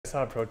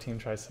saw a pro team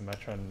try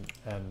Symmetra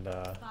and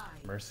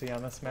Mercy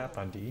on this map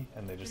on D,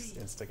 and they just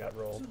insta got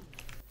rolled.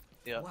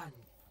 Yeah. It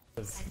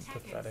was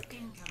pathetic.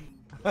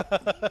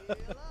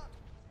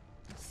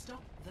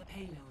 Stop the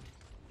payload.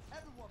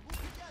 Everyone,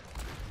 move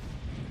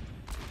together.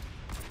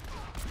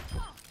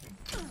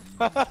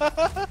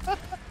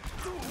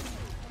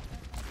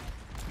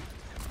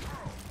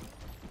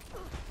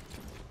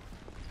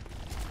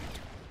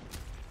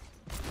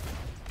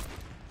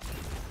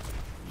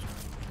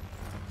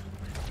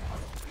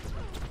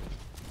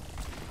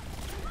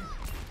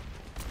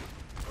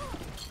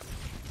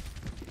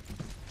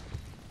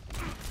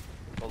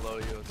 Below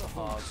you is a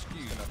hog.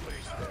 He's gonna put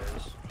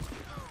stairs.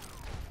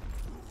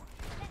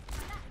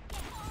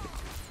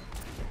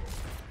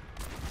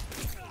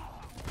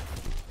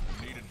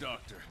 Need a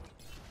doctor.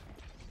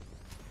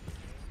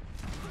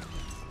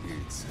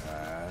 It's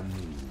time.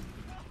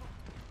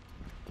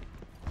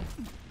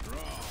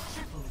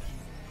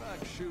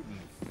 Like shooting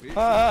fish.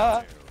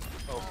 Okay.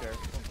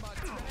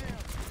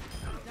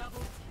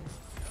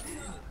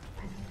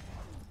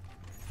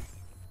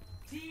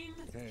 Team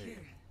Hey.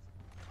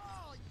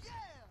 Oh yeah.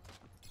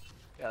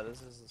 Yeah,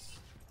 this is.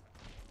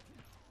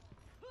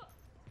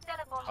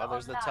 Oh,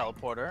 there's the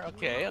teleporter.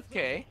 Okay,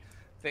 okay.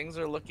 Things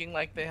are looking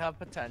like they have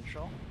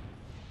potential.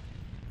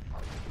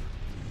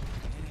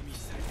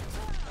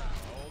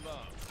 Hold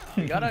on.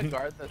 We gotta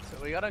guard the.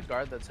 We gotta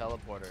guard the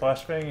teleporter.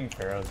 Flashbanging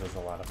Pharaohs is a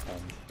lot of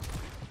fun.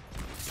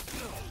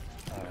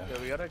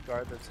 Yeah, we gotta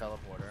guard the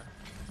teleporter.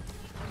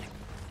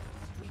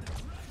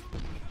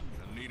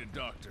 I need a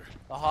doctor.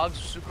 The hog's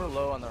super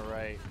low on the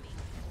right.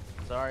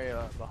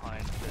 Zarya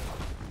behind.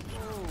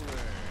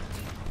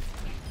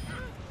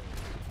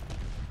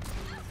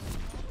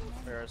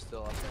 Farah's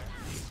still up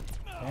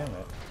there. Damn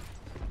it.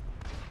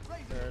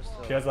 Farah's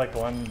still. She has like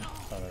one.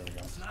 Oh, there we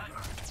go.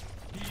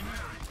 Easy.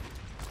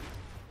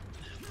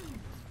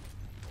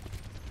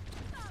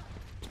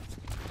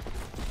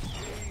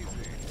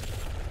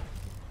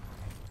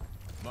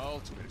 My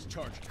ultimate is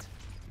charging.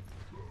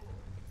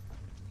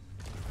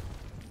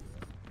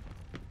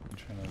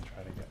 I'm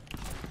trying to get.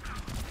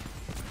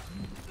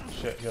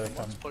 Shit, here they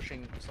come.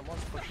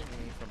 Someone's pushing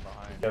me from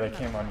behind. Yeah, they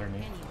came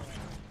underneath.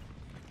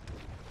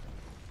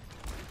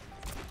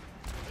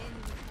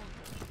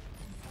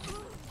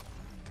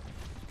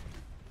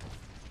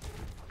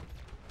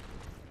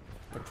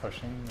 They're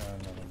pushing? No,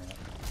 they're not.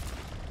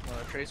 No,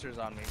 the tracer's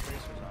on me.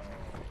 Tracer's on me.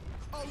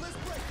 Oh, let's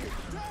break it.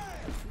 Damn.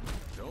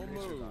 Don't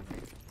Tracer's move. on me.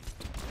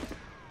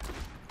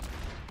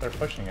 They're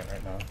pushing it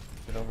right now.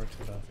 Get over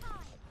to the.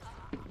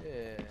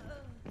 Yeah.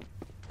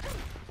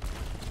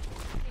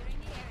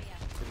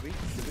 Did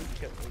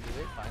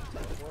they find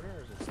teleporter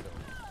or is it still?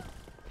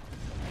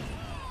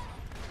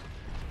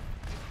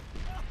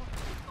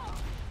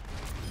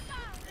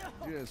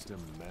 Just a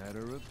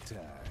matter of time.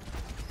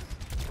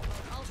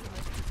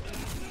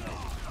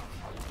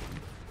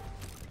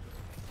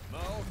 My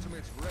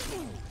ultimate's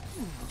ready.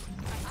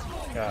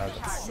 God,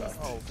 that sucks.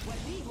 Oh,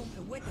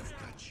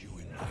 Got you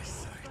in my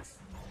sights.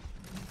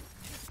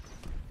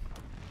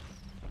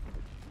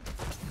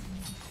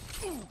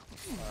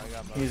 I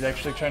got my. He's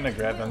actually trying to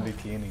grab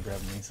MVP and he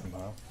grabbed me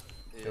somehow.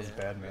 Feels Yeah.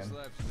 bad, man. This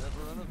life's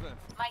never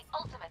uneventful. My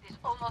ultimate is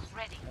almost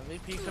ready.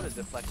 MVP could have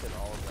deflected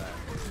all of that.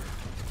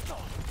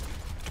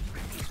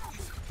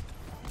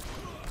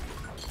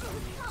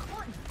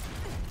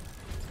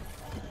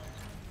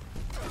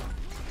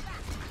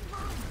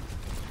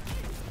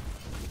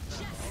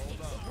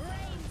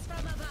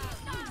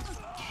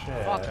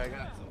 Shit. Fuck, I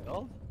got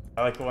killed.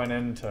 I like went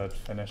in to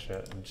finish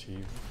it and she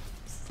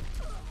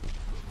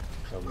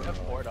killed me. We have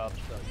port up,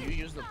 so you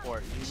use the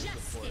port. You use the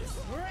port.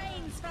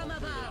 Rains from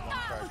Hopefully there's above. one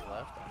charge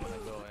left. I'm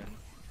gonna go in.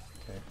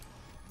 Okay.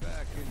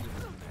 Back into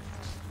the mix.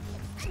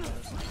 I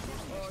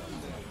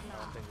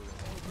don't think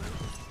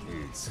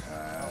we're It's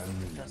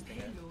time. testing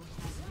it.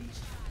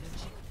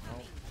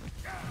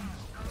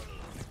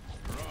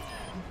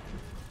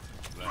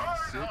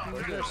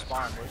 Where's their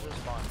spawn? Where's their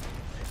spawn?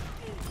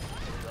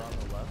 Is it on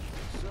the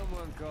left?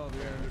 Someone call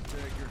the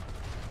Undertaker.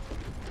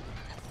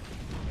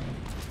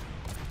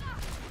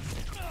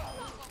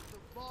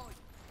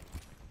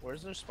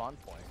 Where's their spawn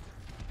point?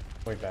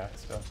 Way back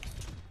still.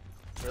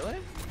 Really?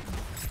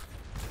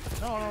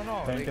 No, no,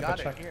 no. Didn't They get got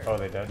the it check. here. Oh,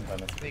 they did. Then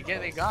it's They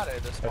got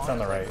it. The spawn on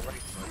the is right.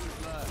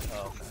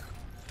 Oh, okay.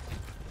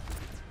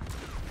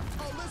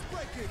 Oh, let's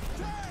break it.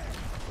 Damn.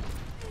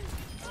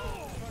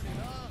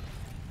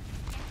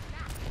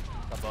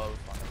 Above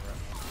on the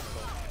right.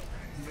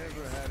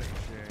 Never had a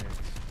chance.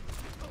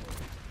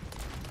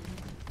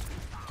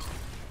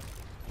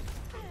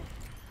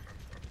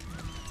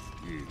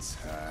 It's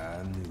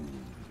high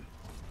noon.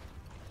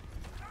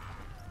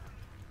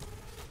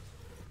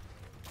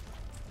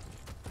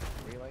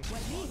 We like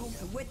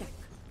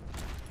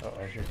Oh,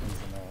 here comes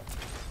the map.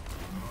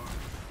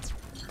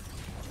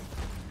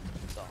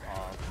 it's a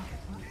hog.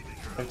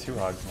 They have two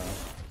hogs now.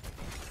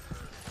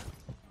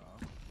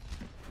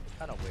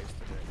 Kind of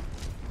wasted it.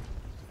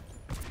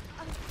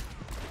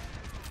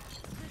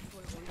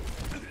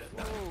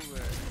 Oh,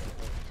 there.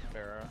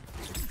 Farah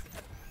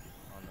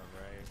on the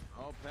right.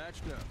 All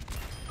patched up.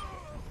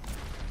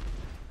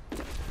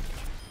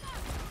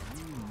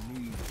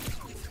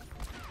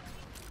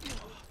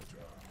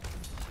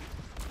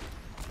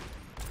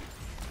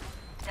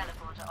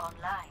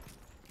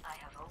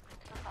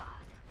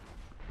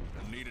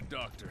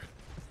 doctor.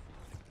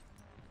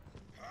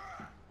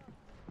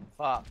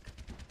 Fuck.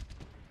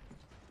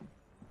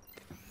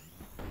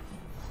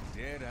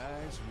 Dead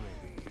eyes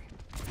ready.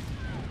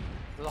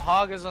 The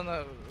hog is on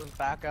the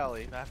back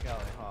alley. Back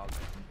alley hog.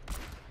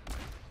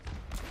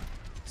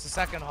 It's the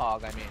second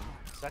hog, I mean.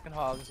 Second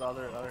hog is the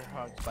other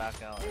hog's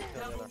back alley. Kill the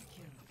Double other.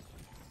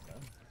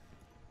 kill.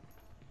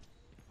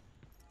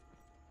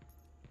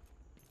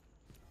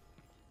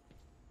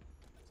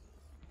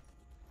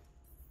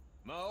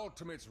 My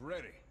ultimate's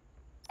ready.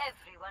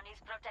 Everyone is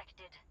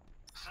protected.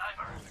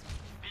 Sniper,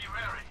 be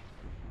wary.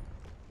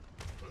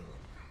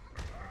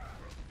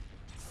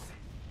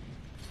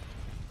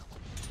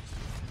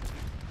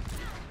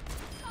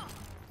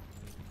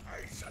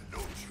 I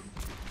salute you.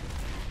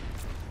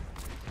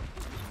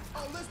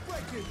 Oh, let's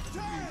break it.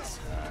 Damn! It's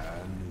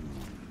high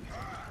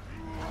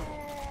noon.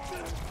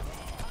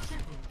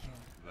 Triple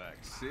kill. Like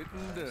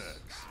sitting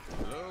ducks.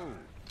 Low.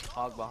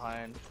 Hog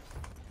behind.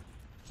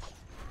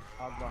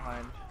 Hog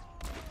behind.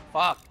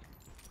 Fuck.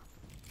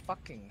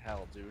 Fucking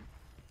hell, dude.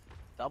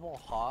 Double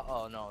hog.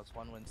 Oh no, it's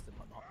one Winston,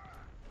 one hog.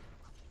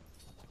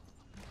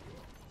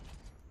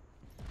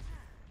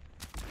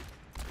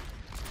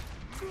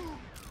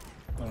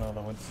 Oh no,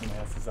 the Winston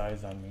has his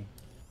eyes on me.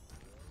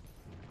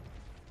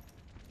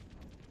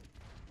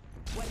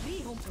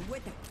 وريهم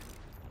قوتك.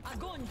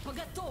 огонь по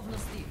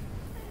готовности.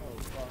 Oh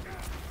fuck.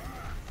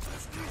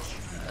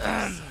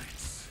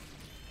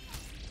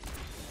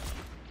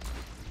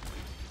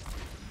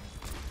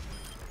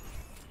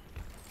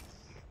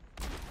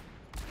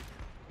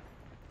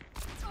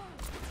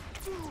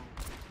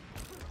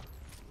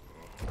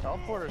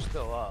 Teleporter's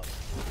still up.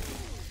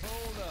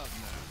 Hold up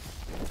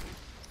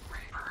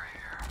now.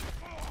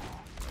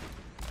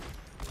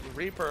 There's a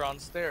Reaper on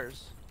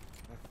stairs.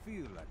 I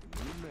feel like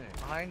a new man.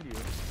 Behind you.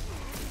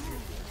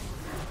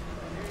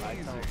 Hi,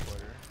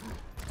 teleporter.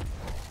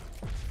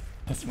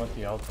 This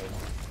monkey ulted.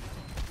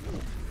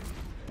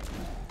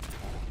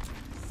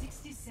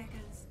 60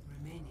 seconds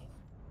remaining.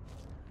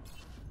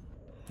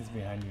 He's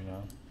behind you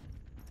now.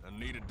 I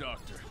need a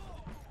doctor.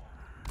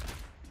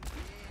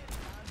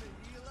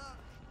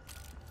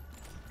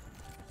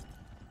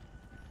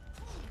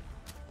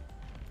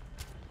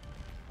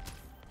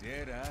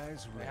 Dead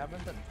eyes They ready.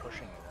 haven't been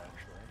pushing it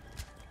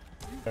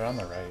actually. They're on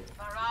the right.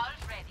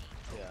 Barrage ready.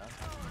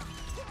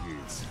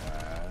 Yeah. It's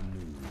high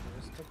noon.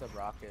 They just took the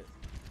rocket.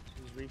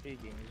 He's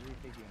repeaking. He's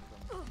repeaking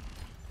from.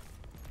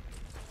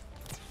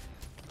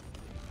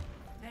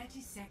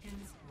 30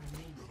 seconds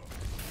remaining.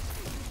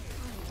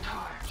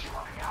 Time's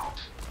running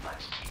out.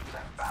 Let's keep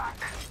them back.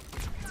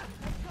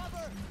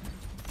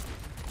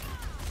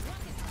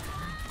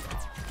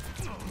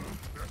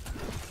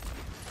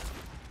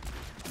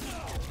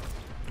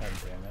 God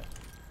damn it.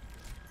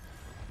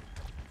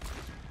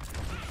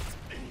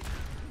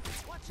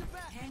 Watch your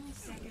back. 10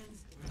 seconds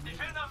remaining.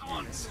 Defenders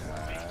one. It's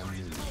high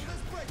noon. Oh,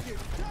 let's break it.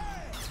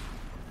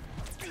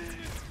 Damn!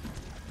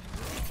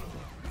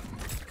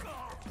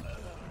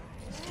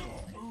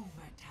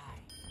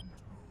 Overtime.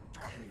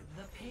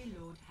 The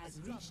payload has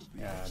reached the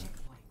God.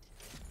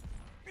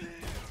 checkpoint.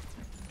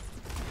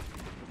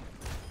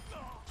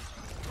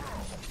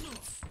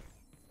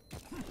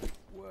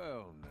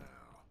 Well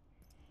now.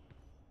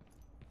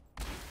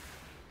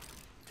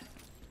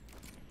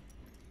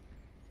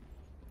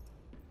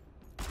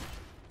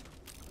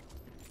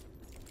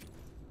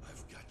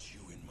 I've got you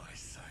in my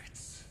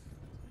sights.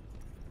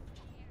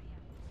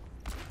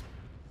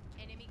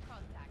 Enemy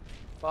contact.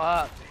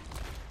 Fuck.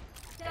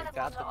 I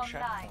got Teleporter the online.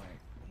 checkpoint.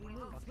 We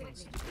move Fucking quickly.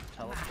 stupid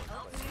teleport player.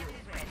 Ultimate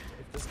is ready.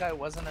 If this guy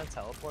wasn't a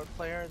teleport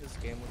player, this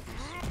game would be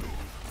stupid.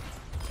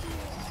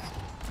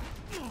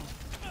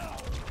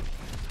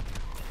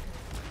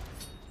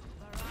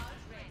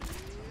 Barrage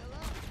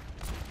ready.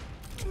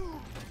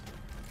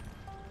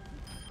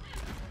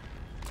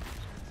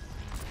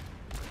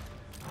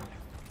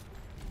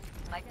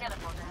 My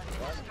teleporter has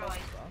been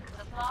destroyed.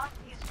 The path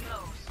is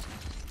closed.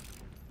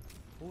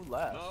 Who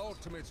left? My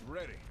ultimate's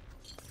ready.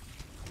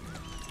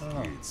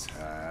 Oh, It's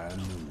high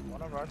noon.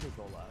 One of our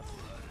people left.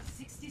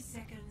 60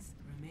 seconds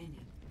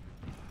remaining.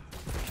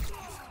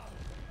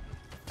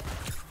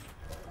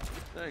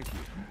 Thank you.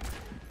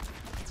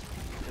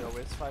 Yo,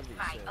 it's 5v6.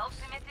 My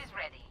ultimate is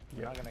ready.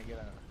 You're not gonna get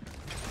a.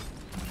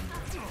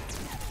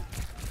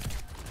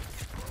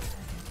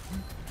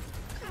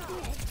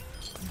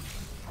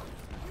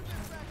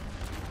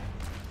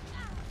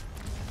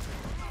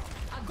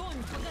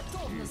 огонь по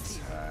готовности.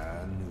 It's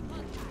high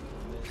noon.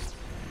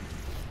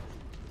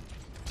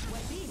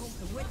 وريهم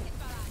قوتك.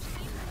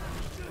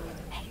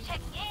 Hey,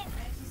 check in.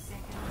 30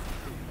 seconds.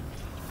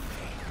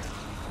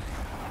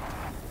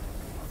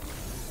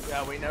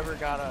 Yeah, we never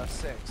got a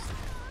 6.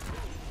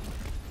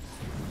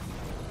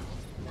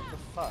 What the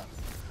fuck?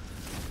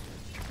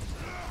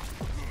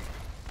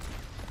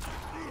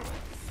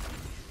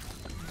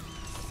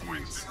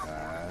 It's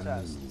high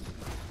Test. noon.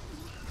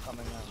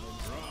 Coming out mid.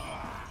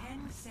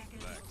 10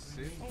 seconds Sit.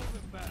 remaining. Hold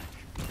it back.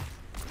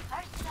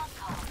 Personal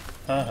call.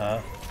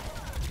 uh-huh.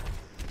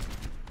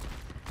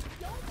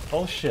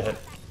 Oh shit.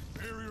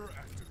 Barrier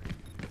activated.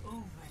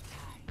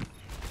 Overtime.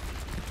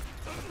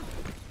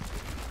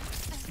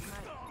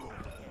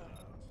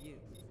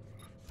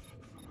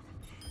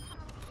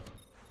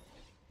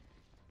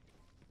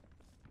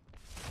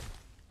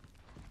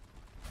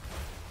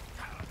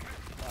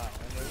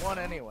 won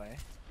anyway.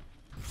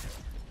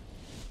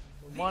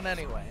 We won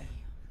anyway.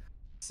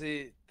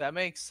 See, that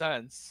makes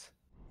sense.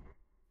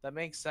 That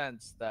makes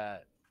sense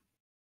that...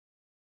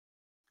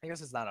 I guess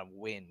it's not a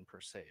win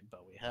per se,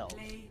 but we held.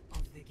 Play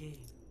of the game.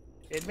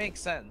 It makes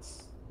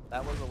sense.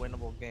 That was a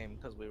winnable game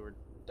because we were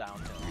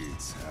downhill.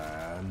 It's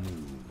high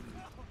noon.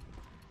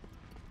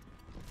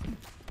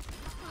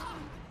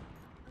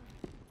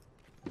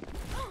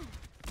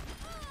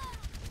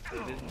 They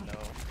didn't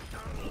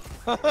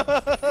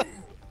know.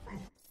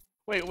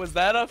 Wait, was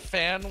that a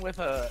fan with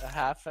a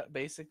half,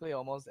 basically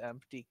almost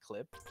empty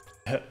clip?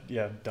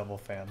 Yeah, double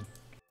fan.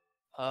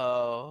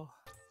 Oh.